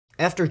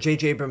After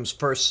J.J. Abrams'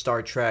 first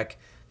Star Trek,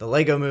 the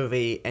Lego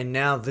Movie, and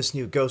now this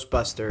new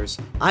Ghostbusters,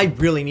 I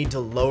really need to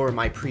lower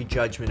my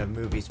prejudgment of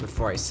movies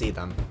before I see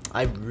them.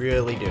 I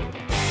really do.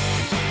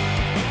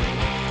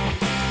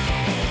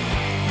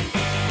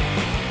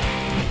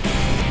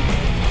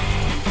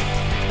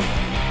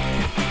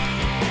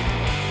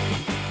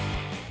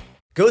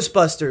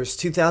 Ghostbusters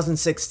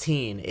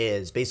 2016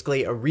 is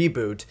basically a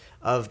reboot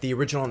of the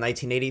original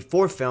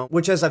 1984 film,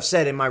 which, as I've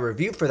said in my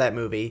review for that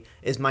movie,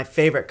 is my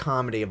favorite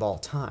comedy of all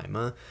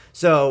time.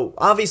 So,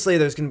 obviously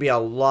there's going to be a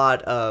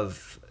lot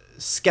of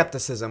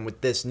skepticism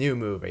with this new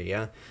movie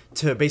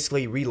to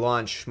basically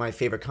relaunch my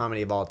favorite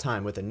comedy of all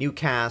time with a new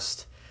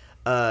cast,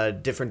 a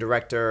different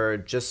director,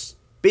 just...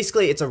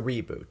 Basically, it's a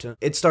reboot.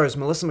 It stars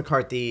Melissa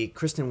McCarthy,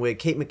 Kristen Wiig,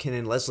 Kate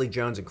McKinnon, Leslie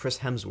Jones, and Chris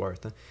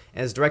Hemsworth,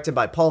 and is directed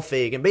by Paul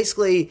Feig, and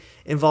basically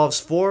involves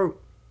 4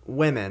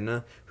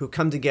 women who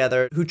come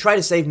together who try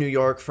to save New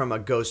York from a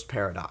ghost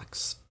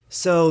paradox.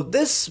 So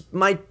this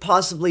might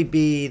possibly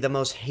be the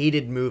most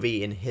hated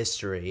movie in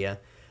history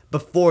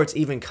before it's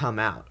even come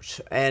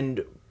out.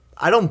 And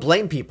I don't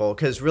blame people,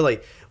 because really,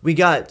 we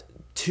got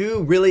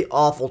 2 really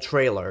awful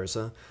trailers.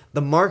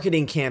 The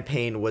marketing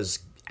campaign was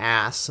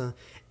ass,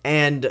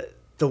 and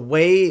the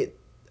way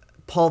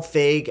Paul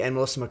Feig and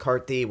Melissa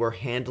McCarthy were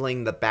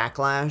handling the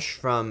backlash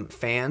from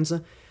fans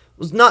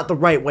was not the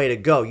right way to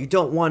go. You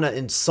don't want to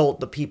insult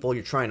the people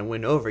you're trying to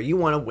win over. You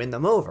want to win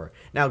them over.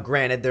 Now,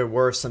 granted, there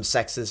were some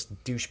sexist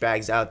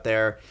douchebags out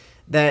there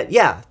that,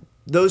 yeah,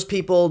 those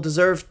people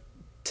deserve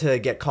to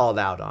get called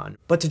out on.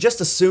 But to just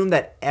assume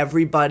that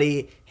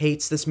everybody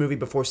hates this movie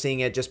before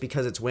seeing it just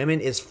because it's women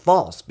is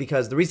false.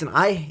 Because the reason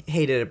I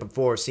hated it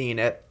before seeing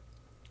it,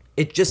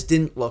 it just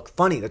didn't look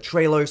funny. The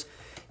trailers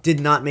did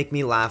not make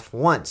me laugh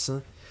once.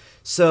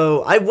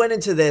 So I went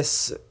into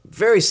this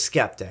very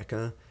skeptic,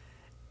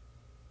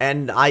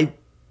 and I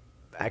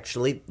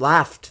actually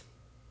laughed.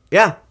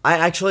 Yeah, I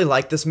actually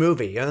liked this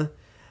movie.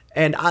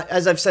 And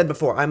as I've said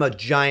before, I'm a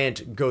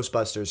giant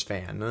Ghostbusters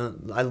fan.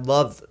 I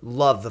love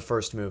the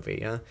first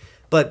movie.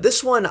 But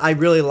this one I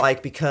really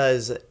like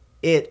because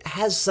it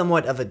has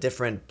somewhat of a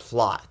different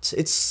plot.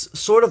 It's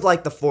sort of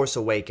like The Force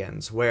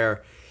Awakens,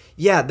 where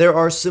yeah, there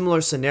are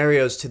similar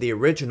scenarios to the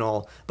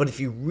original, but if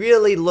you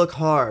really look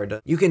hard,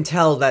 you can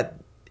tell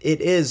that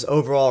it is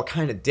overall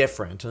kind of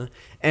different.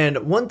 And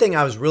one thing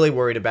I was really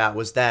worried about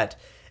was that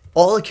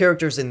all the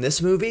characters in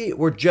this movie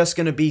were just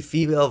going to be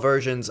female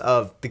versions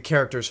of the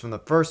characters from the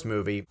first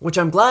movie, which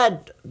I'm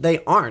glad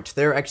they aren't.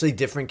 They're actually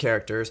different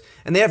characters,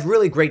 and they have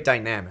really great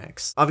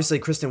dynamics. Obviously,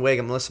 Kristen Wiig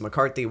and Melissa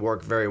McCarthy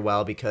work very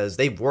well because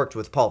they've worked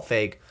with Paul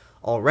Feig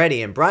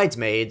already in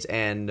Bridesmaids,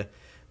 and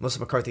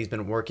Melissa McCarthy's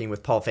been working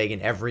with Paul Feig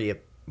in every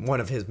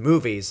one of his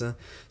movies.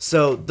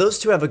 So those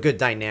two have a good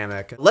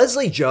dynamic.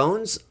 Leslie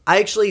Jones, I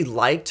actually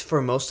liked for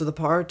most of the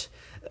part.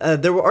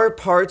 There are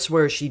parts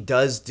where she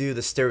does do the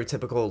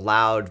stereotypical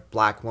loud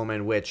black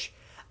woman, which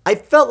I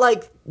felt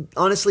like,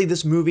 honestly,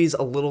 this movie's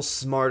a little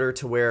smarter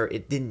to where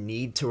it didn't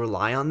need to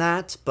rely on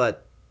that,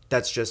 but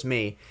that's just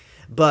me.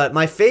 But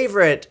my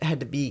favorite had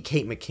to be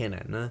Kate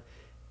McKinnon.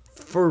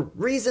 For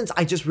reasons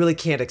I just really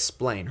can't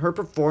explain. Her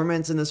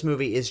performance in this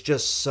movie is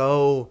just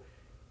so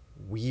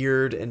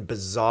weird and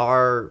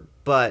bizarre,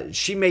 but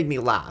she made me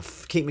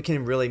laugh. Kate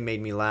McKinnon really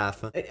made me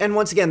laugh. And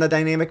once again, the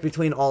dynamic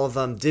between all of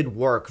them did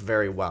work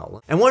very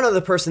well. And one other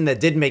person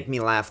that did make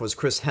me laugh was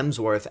Chris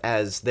Hemsworth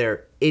as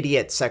their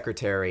idiot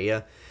secretary,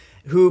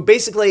 who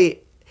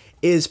basically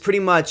is pretty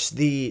much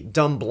the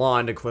dumb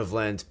blonde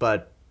equivalent,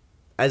 but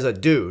as a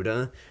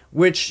dude,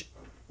 which,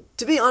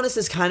 to be honest,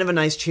 is kind of a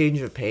nice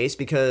change of pace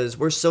because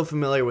we're so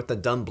familiar with the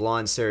dumb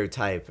blonde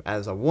stereotype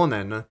as a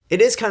woman.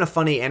 It is kind of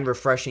funny and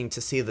refreshing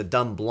to see the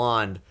dumb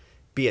blonde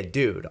be a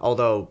dude,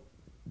 although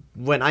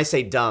when I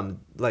say dumb,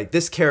 like,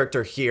 this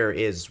character here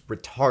is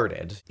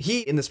retarded.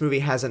 He, in this movie,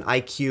 has an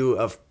IQ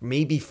of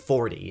maybe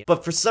 40,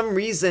 but for some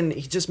reason,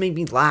 he just made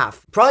me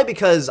laugh. Probably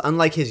because,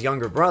 unlike his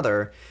younger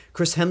brother,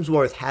 Chris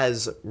Hemsworth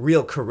has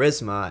real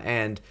charisma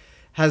and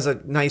has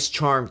a nice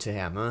charm to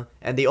him,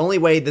 and the only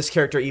way this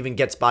character even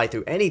gets by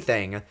through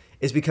anything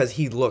is because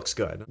he looks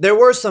good. There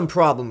were some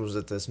problems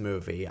with this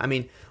movie. I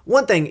mean,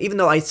 one thing, even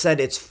though I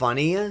said it's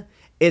funny,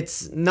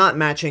 it's not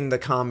matching the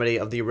comedy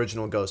of the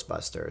original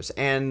Ghostbusters,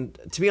 and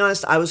to be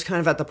honest, I was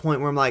kind of at the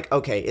point where I'm like,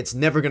 okay, it's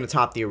never gonna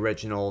top the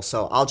original,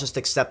 so I'll just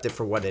accept it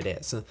for what it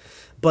is.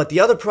 But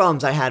the other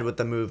problems I had with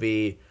the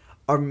movie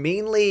are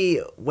mainly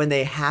when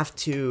they have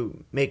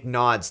to make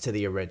nods to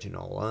the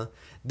original.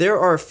 There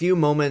are a few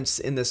moments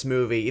in this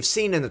movie, you've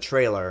seen in the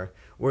trailer,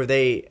 where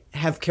they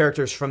have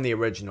characters from the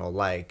original,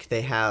 like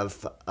they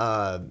have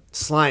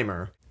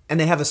Slimer, and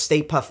they have a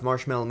Stay Puft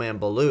Marshmallow Man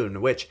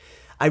balloon, which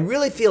I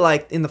really feel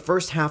like in the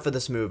first half of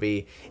this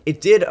movie,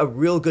 it did a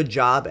real good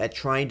job at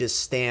trying to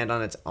stand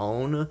on its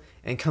own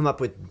and come up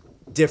with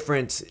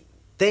different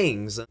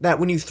things that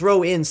when you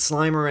throw in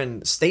Slimer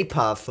and Stay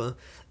Puft,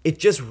 it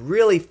just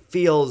really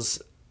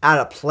feels out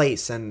of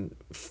place and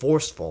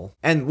forceful.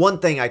 And one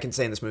thing I can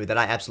say in this movie that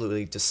I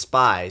absolutely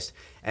despised,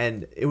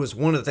 and it was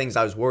one of the things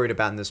I was worried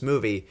about in this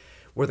movie,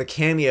 were the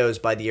cameos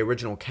by the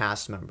original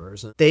cast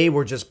members. They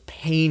were just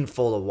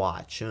painful to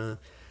watch.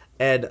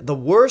 And the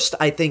worst,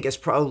 I think, is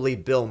probably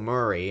Bill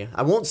Murray.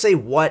 I won't say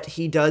what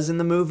he does in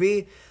the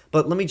movie,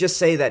 but let me just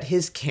say that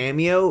his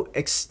cameo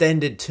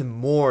extended to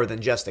more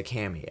than just a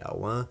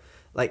cameo.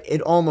 Like,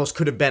 it almost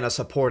could have been a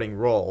supporting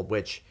role,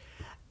 which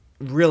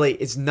really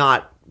is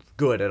not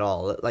good at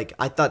all. Like,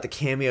 I thought the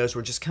cameos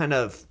were just kind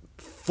of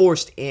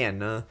forced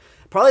in.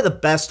 Probably the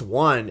best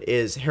one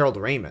is Harold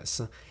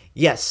Ramis.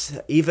 Yes,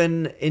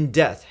 even in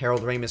death,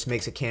 Harold Ramis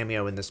makes a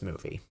cameo in this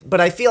movie. But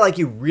I feel like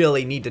you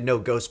really need to know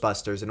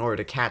Ghostbusters in order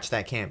to catch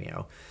that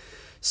cameo.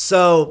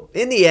 So,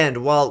 in the end,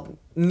 while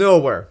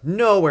nowhere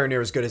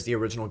near as good as the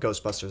original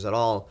Ghostbusters at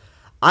all,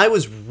 I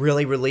was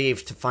really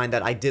relieved to find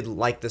that I did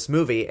like this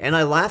movie, and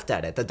I laughed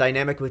at it. The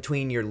dynamic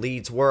between your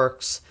leads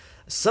works.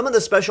 Some of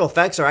the special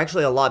effects are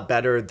actually a lot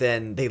better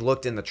than they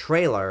looked in the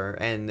trailer,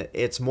 and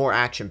it's more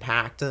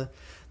action-packed.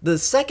 The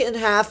second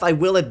half, I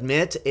will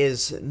admit,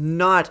 is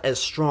not as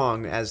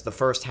strong as the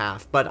first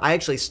half, but I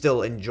actually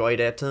still enjoyed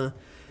it.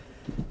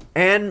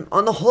 And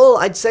on the whole,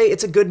 I'd say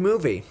it's a good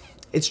movie.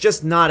 It's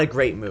just not a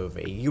great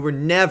movie. You were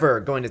never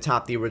going to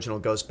top the original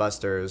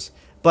Ghostbusters,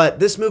 but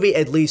this movie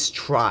at least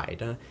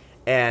tried.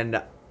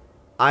 And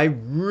I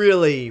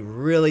really,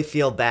 really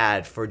feel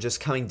bad for just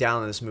coming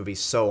down on this movie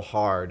so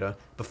hard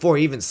before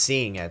even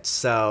seeing it.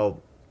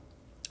 So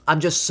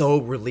I'm just so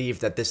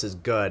relieved that this is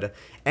good.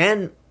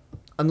 And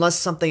unless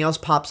something else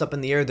pops up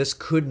in the air, this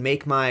could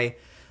make my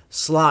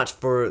slot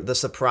for the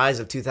surprise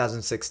of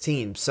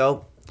 2016.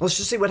 So let's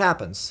just see what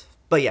happens.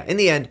 But yeah, in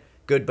the end,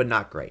 good but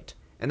not great.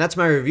 And that's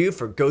my review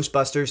for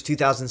Ghostbusters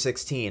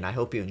 2016. I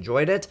hope you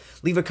enjoyed it.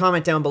 Leave a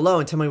comment down below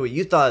and tell me what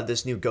you thought of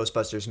this new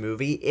Ghostbusters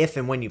movie, if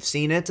and when you've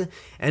seen it.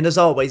 And as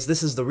always,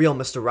 this is the real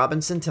Mr.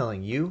 Robinson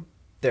telling you,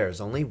 there's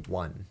only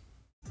one.